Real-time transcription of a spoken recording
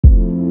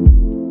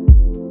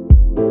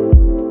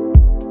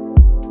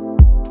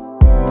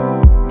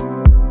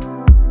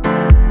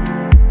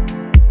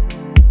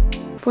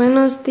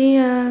Buenos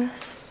días.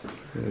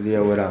 El día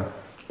ahora,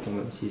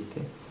 ¿cómo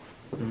hiciste?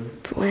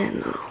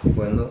 Bueno.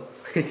 Bueno.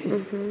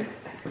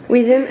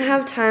 We didn't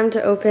have time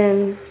to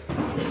open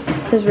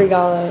his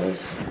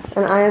regalos,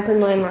 and I opened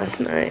mine last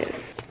night.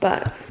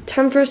 But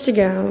time for us to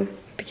go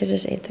because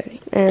it's 8:30,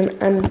 and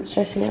I'm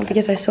stressing out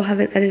because I still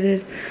haven't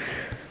edited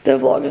the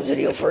vlogmas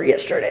video for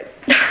yesterday.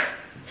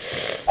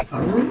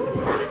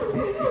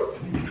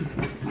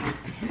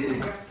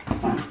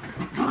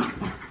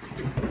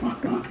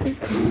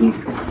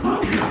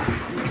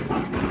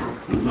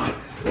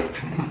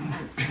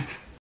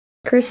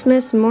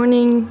 Christmas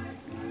morning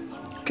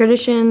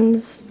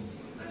traditions.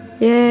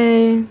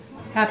 Yay.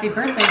 Happy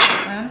birthday,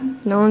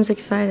 Caitlin. No one's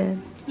excited.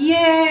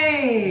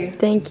 Yay!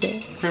 Thank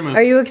you.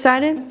 Are you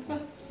excited?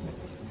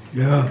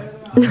 Yeah,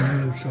 I'm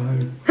really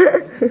excited.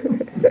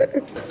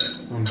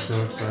 I'm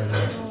so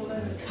excited.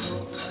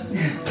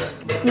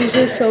 These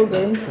are so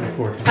good.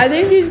 I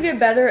think these get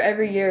better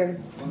every year.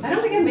 I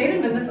don't think I made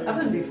them in this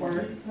oven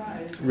before.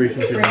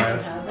 Recency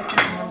bias. I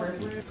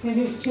can't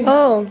remember.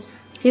 Oh,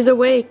 he's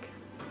awake.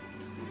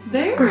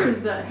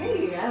 There's the,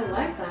 hey, I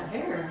like that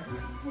hair.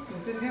 That's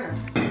some good hair.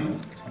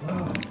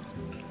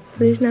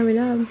 Feliz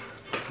Navidad.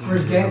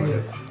 Where's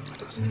Gabriel?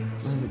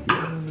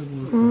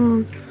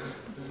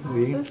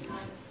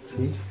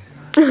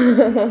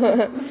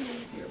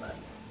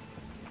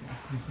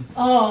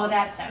 Oh,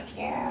 that's so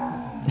cute.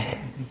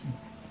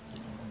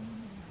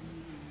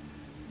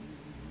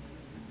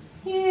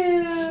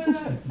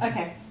 Yeah.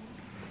 Okay.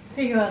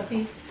 Here you go,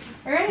 Elsie.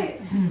 All right.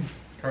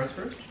 Cards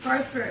first?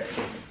 Cars first.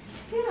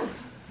 Yeah.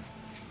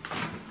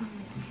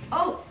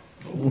 Oh.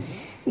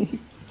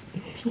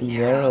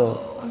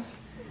 Dinero.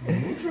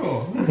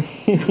 Mucho.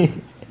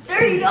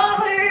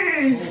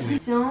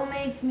 $30! Don't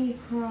make me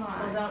cry.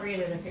 Well, don't read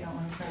it if you don't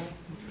want to cry.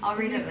 I'll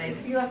read it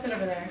later. You left it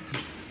over there.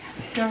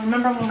 So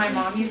remember when my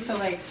mom used to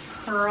like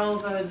roll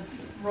the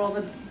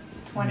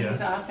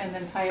 20s up and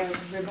then tie a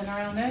ribbon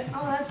around it?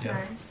 Oh, that's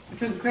nice.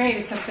 Which was great,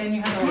 except then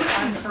you had to like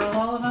uncurl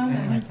all of them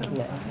and like put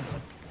them down.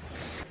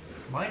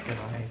 Mike and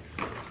Ike's.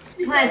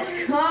 Let's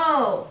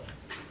go!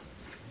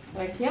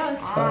 Like, yes.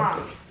 Ah.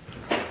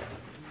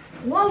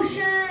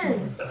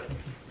 Lotion!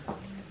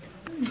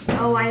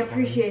 Oh, I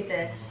appreciate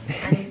this.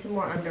 I need some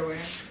more underwear.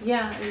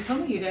 Yeah, you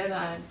told me you did.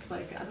 I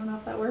don't know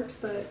if that works,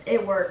 but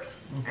It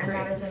works, and Great.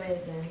 that is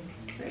amazing.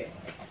 great.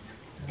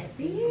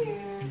 Every year.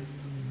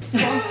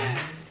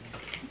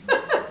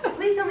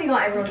 Please tell me you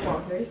got everyone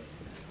sponsors.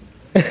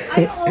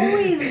 I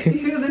always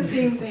do the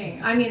same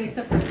thing. I mean,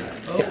 except for the.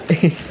 Oh,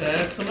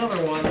 that's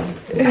another one.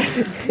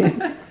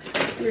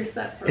 You're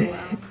set for a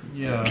while.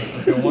 Yeah,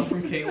 I got one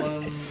from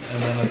Caitlin,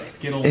 and then a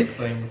Skittles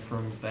thing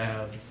from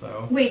Dad,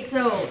 so. Wait,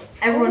 so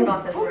everyone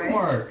got this, right?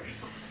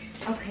 Bookmarks.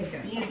 Okay,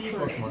 good. D&D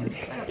bookmarks.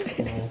 That's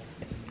cool.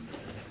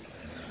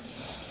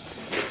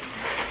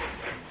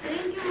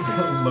 Thank you,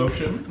 Mom.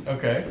 Lotion.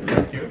 Okay,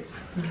 thank you.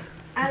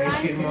 I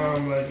like it.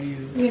 Mom, love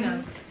you. You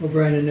know. Well,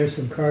 Brandon, there's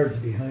some cards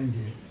behind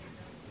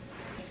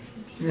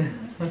you.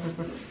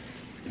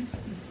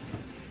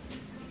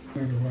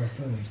 Remember where I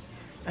put them.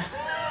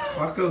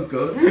 Taco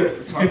goat. Taco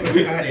So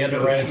you cat had to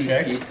goat write a cheese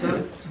check? pizza.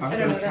 I don't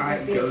Taco know, that cat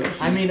might be a goat.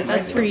 I mean,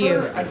 That's for you.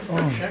 I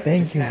prefer checks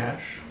thank to you.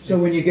 cash. So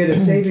when you get a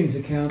savings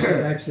account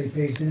that actually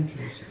pays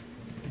interest,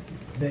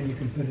 then you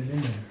can put it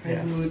in there.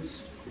 Yeah.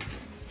 Moods.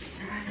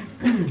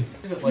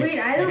 Wait,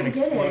 I don't like an get it.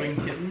 exploding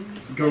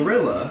kittens?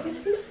 Gorilla.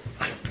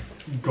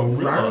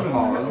 Gorilla.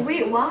 Groundhog.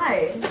 Wait,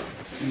 why?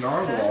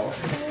 Narwhal.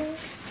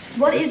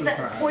 What That's is the the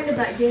prize. point of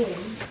that game?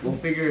 We'll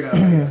figure it out, I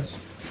guess.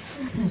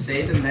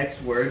 Say the next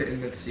word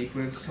in the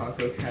sequence,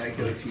 taco, cat,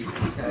 goat, cheese,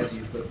 pizza, as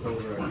you flip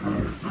over a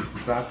card.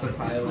 Slap the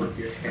pile with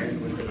your hand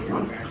when the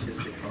word matches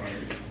the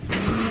card.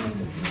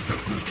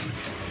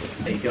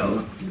 Say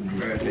goat.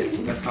 Or if it's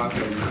a taco,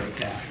 you say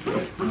cat.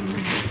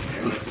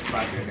 And let's just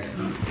slap your hand.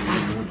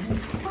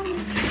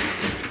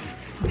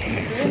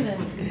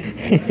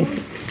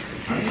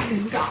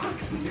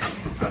 Socks.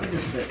 How did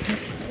this fit?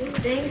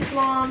 Thanks,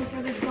 Mom,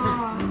 for the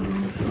socks.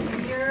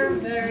 You're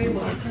very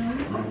welcome.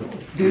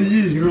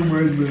 You're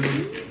my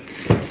man.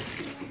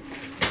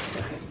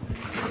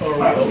 Oh, are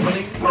we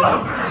opening?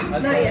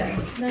 Not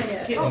yet. Not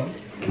yet. Oh,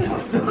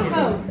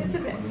 it's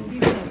okay. You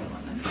can open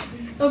one.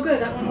 Oh, good.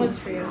 That one was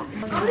for you.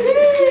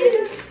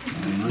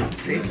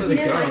 Thanks for the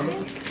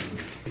gum.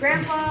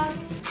 Grandpa.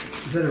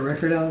 Is that a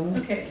record album?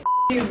 Okay.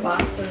 These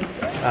boxes.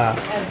 Ah.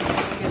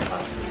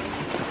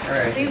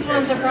 Alright. These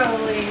ones are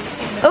probably.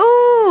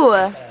 Ooh!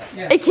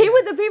 It came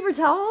with a paper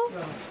towel?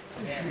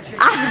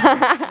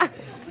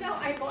 No,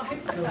 I bought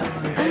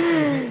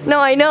them. No,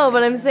 I know,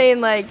 but I'm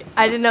saying like,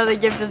 I didn't know the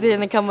gift was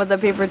gonna come with a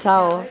paper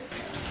towel.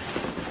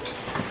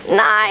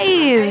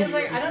 Nice!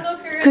 I don't know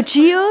if you're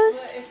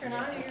Cuchillos? If you're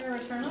not, you're gonna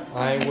return them.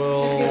 I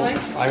will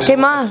 ¿Qué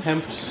más?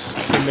 attempt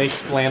to make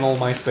flannel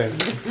my thing.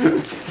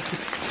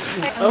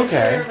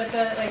 Okay. With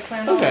the, like,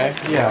 flannel. Okay,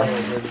 yeah.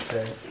 You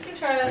can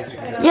try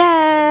it out.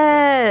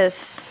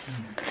 Yes!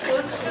 So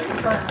it's just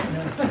burn.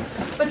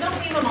 But don't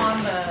leave them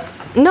on the.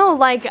 No,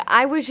 like,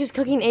 I was just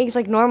cooking eggs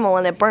like normal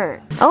and it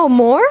burnt. Oh,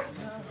 more?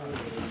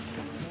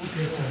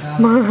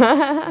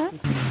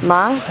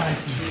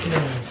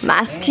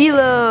 Más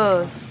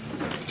chilos.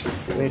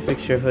 Let me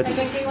fix your hood. I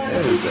think we want to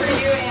for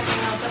you and then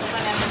I'll put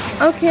one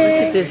in. Okay.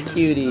 Look at this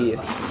cutie.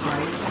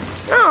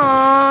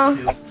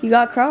 Aww. You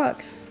got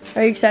Crocs.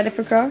 Are you excited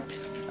for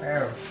Crocs?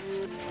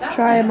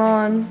 Try them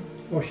on.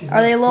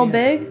 Are they a little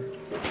big?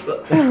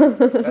 Not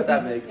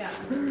that big. Yeah.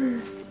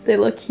 They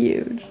look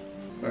huge.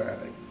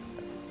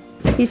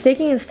 He's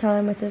taking his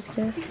time with this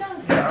gift. He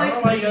does. I don't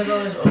know why you guys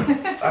always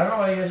open. I don't know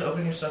why you guys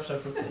open your stuff so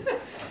quickly.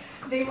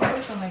 They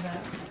always something like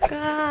that.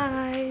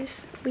 Guys,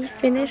 we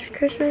finished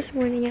Christmas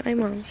morning at my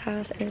mom's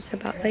house and it's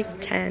about like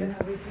 10.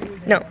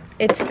 No,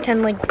 it's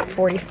 10 like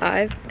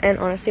 45. And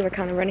honestly, we're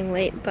kind of running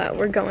late, but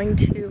we're going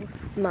to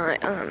my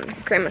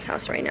grandma's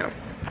house right now.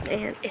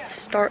 And it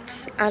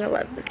starts at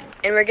 11.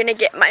 And we're gonna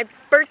get my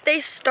birthday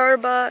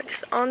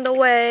Starbucks on the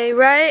way,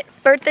 right?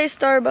 Birthday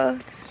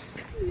Starbucks.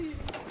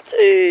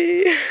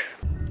 Tea.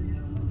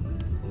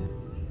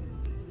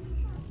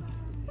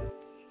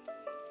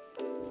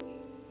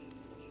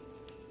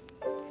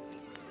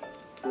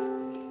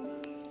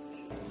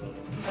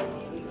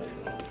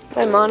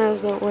 My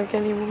monos don't work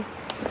anymore.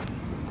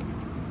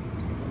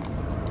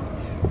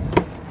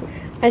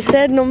 I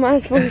said no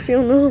más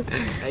funcionó.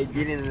 I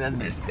didn't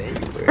understand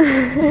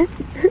you.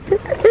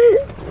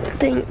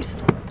 Thanks.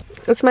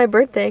 It's my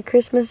birthday,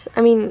 princess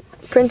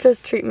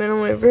treatment on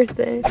my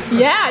birthday.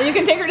 Yeah, you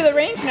can take her to the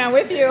range now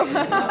with you. Take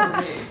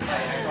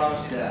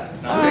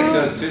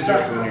those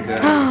scissors when you're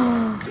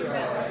done.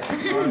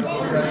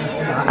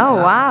 Oh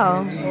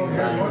wow.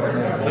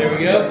 Here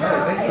we go.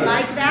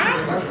 Like that?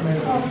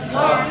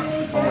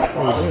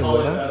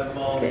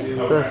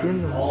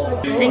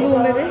 Tengo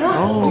un bebé.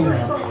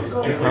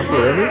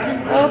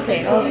 Okay,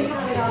 okay.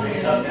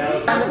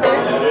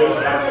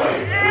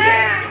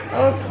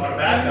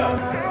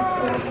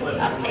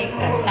 I'll take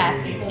that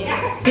Cassie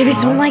too. Babies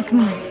don't like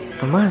me.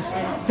 Más.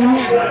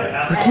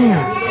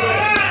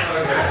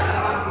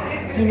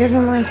 He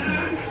doesn't like me.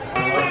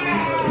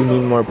 You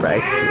need more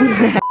price.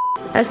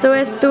 Esto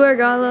es tu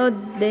regalo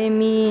de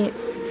mis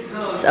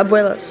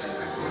abuelos.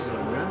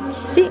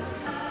 Sí.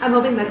 I'm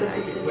hoping that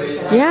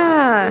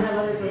Yeah.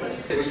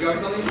 You got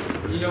something?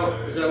 You know,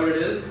 is that what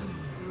it is?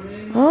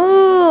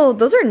 Oh,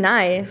 those are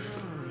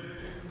nice.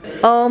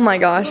 Oh my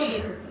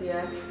gosh.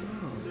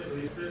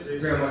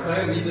 Grandma, can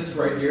I leave this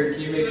right here?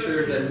 Can you make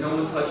sure that no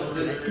one touches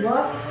it?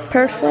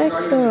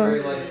 Perfecto.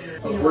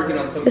 I was working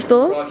on some ¿Es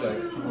todo?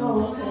 project.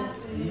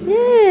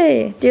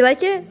 Yay. Do you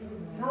like it?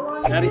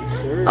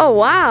 Oh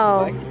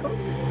wow. It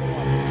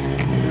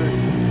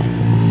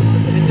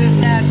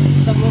just had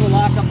some little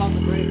lock up on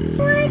the brake.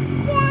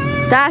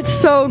 That's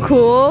so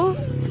cool.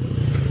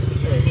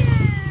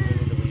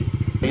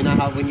 You know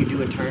how when you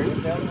do a turn, you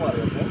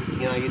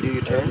know how you do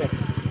your turn?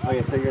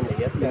 Okay, so you're gonna,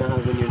 you know how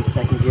when you're in the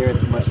second gear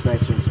it's much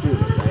nicer and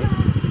smoother, right?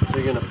 So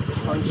you're gonna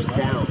punch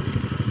down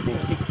and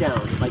kick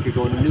down like you're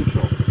going to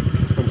neutral.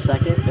 From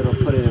second, it'll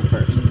put it in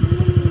first.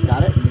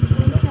 Got it?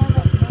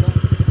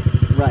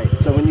 Right.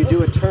 So when you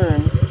do a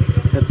turn,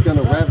 it's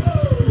gonna rev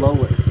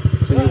lower.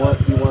 So you want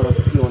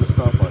to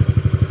stomp on it.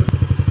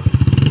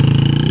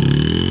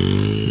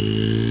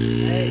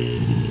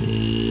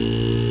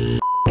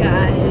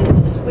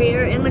 Guys,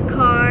 we're in the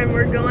car and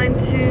we're going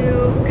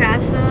to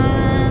Casa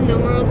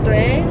Número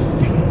 3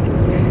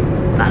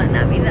 para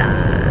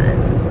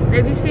Navidad.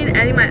 If you've seen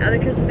any of my other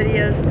Christmas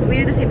videos, we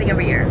do the same thing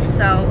every year.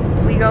 So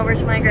we go over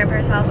to my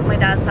grandparents' house on my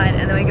dad's side,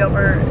 and then we go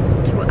over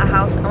to a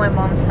house on my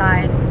mom's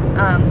side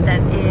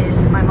that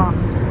is my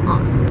mom's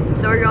aunt.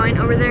 So we're going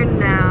over there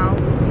now.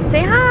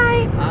 Say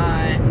hi.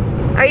 Hi.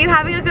 Are you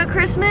having a good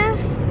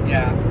Christmas?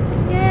 Yeah.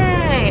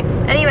 Yay!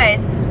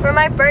 Anyways, for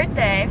my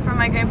birthday, for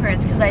my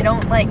grandparents, because I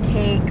don't like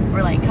cake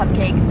or like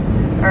cupcakes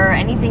or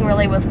anything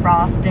really with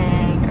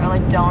frosting or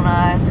like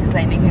donuts because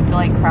they make me feel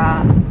like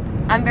crap.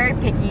 I'm very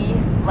picky,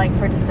 like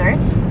for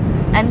desserts.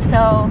 And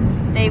so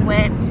they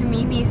went to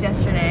Mimi's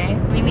yesterday,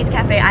 Mimi's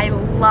Cafe. I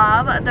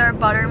love their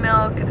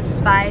buttermilk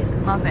spice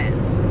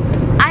muffins.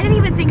 I didn't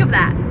even think of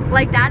that.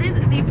 Like that is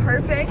the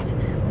perfect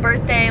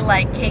birthday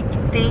like cake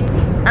thing.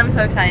 I'm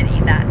so excited to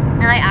eat that.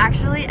 And I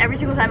actually, every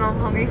single time I'm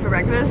hungry for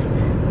breakfast,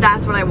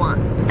 that's what I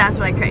want. That's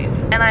what I crave.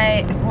 And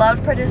I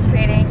loved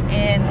participating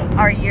in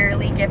our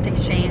yearly gift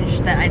exchange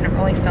that I didn't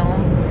really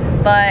film,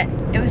 but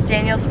it was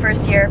Daniel's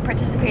first year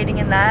participating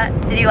in that.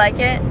 Did you like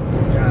it?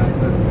 Yeah, it's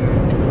really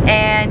good.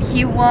 And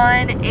he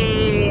won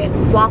a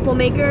waffle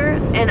maker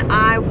and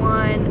I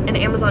won an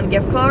Amazon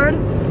gift card,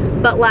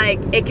 but like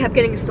it kept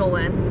getting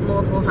stolen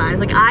multiple times.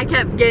 Like I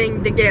kept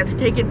getting the gifts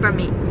taken from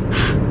me.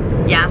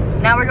 Yeah,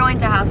 now we're going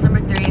to house number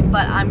 3,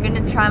 but I'm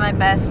gonna try my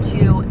best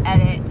to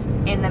edit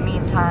in the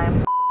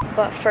meantime.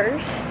 But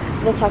first,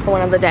 let's talk about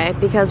one of the day,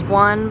 because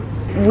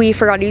 1, we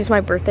forgot to use my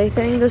birthday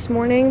thing this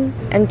morning,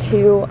 and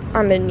 2,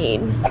 I'm in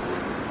need.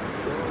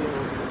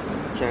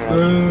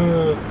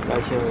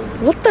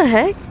 What the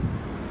heck?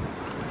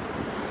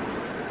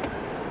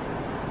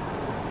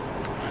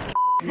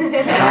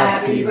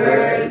 Happy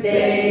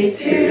birthday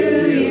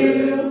to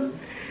you.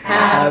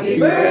 Happy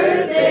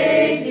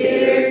birthday,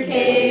 dear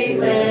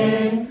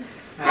Caitlin.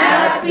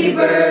 Happy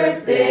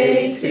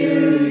birthday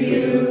to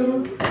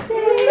you.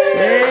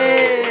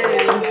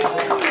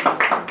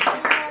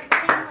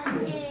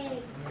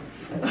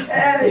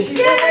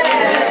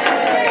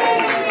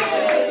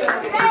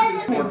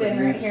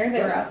 right here.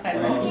 They were outside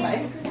on the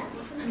bikes.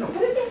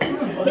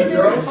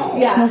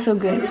 It smells so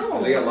good. There's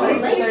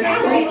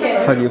 3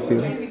 kids. How do you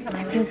feel?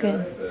 Feel good.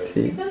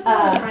 See?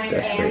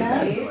 That's very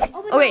nice.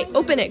 Oh wait,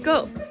 open it,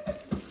 go.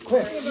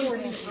 Quick.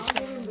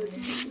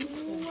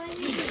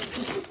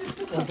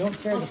 Well, don't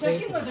tear the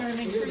paper.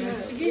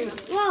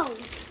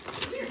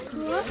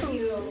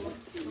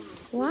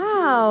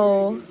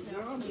 Wow.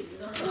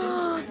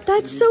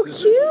 That's so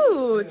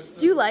cute.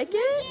 Do you like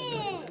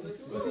it?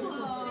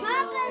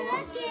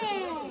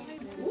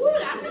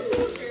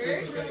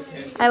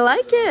 I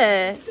like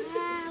it.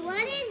 What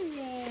is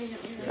it?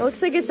 It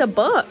looks like it's a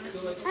book.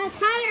 A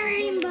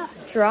coloring book.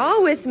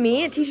 Draw with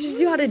me. It teaches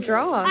you how to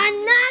draw.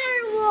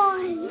 Another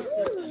one.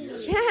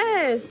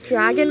 Yes.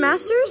 Dragon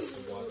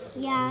Masters?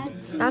 Yeah.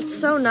 That's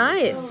so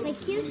nice. Like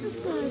here's the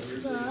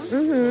first book.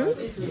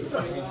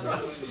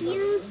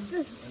 Here's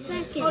the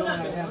second one.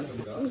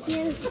 And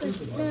here's the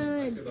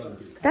third.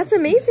 That's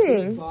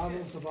amazing.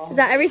 Is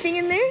that everything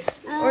in there?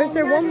 Or is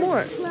there one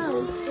more?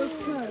 Clothes. They're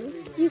clothes.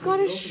 You got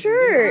a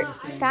shirt.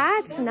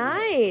 That's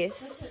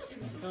nice.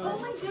 Yay!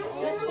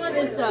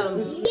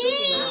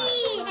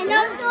 And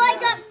also I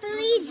got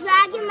 3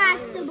 Dragon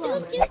Master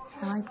books.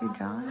 I like your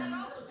drawing.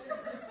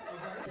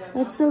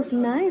 That's so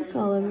nice,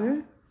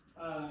 Oliver.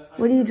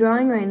 What are you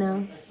drawing right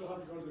now?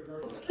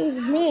 This is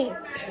mint.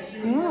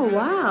 Oh,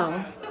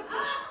 wow.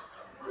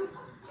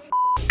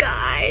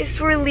 Guys,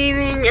 we're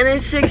leaving and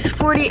it's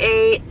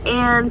 6:48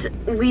 and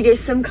we did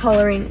some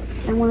coloring.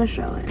 I want to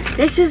show it.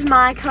 This is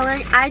my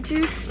coloring. I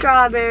drew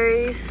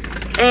strawberries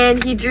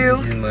and he drew...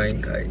 This is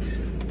mine, guys.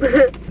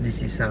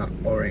 This is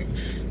orange.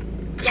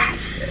 Yes!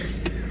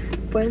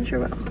 Buen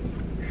Chervelle.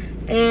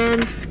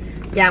 And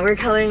yeah, we're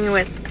coloring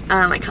with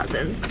my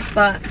cousins.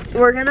 But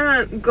we're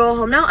gonna go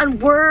home now and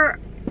we're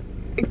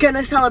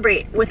gonna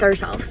celebrate with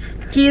ourselves.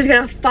 He is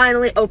gonna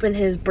finally open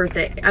his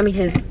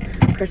his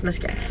Christmas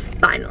gifts.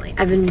 Finally.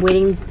 I've been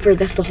waiting for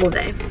this the whole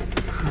day.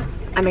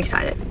 I'm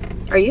excited.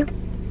 Are you?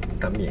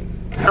 También.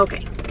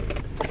 Okay.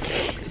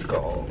 Let's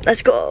go.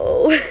 Let's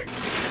go.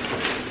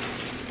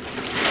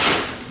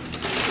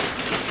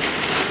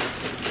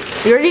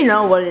 You already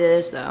know what it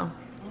is though.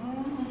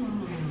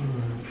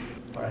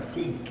 For a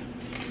sink.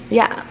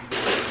 Yeah.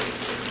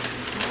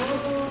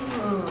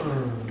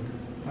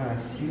 For a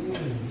sink.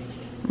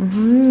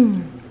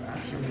 Mm-hmm.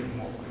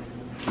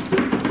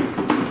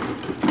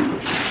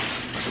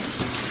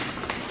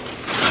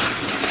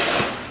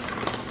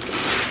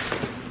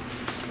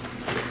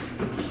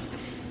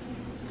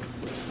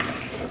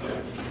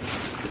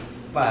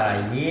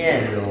 Para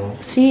hielo.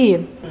 See,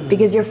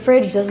 because your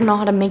fridge doesn't know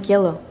how to make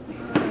yellow.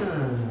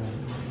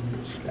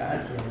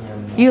 Gracias, mi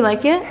amor. You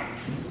like it?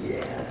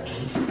 Yeah.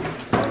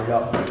 I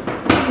love it.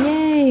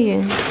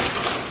 Yay.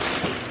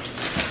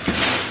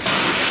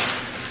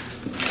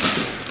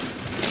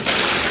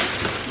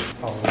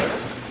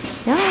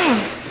 Yeah.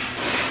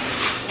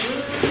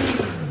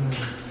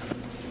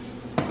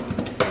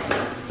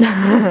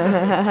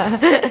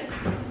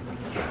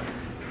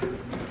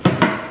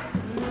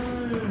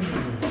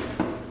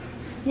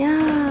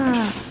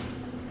 Yeah.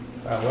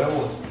 Para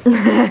huevos.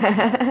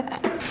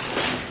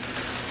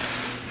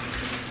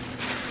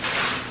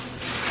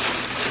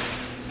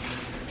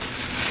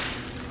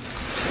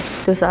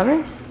 ¿Tú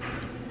sabes?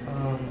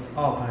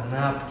 Para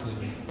napkin.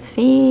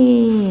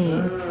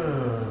 Sí.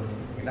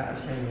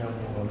 Gracias, mi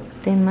amor.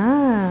 De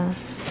nada.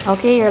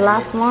 Okay, your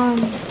last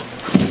one.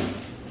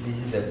 This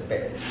is the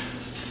best.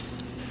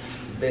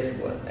 Best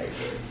one, I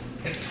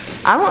guess.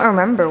 I don't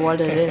remember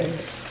what it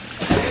is.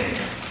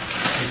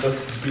 Because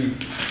it's big.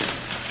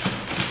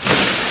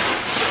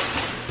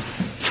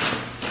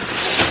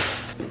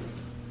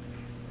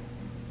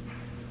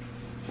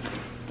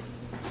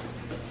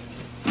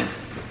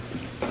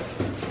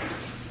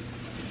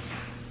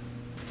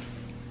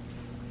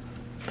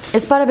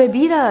 Es para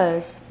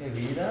bebidas.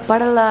 ¿Bebida?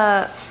 Para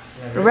la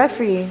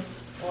refri.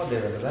 Oh, ¿de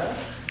verdad?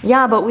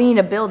 Yeah, but we need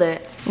to build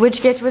it.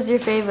 Which gift was your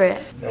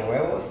favorite? The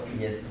huevos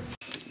y esto.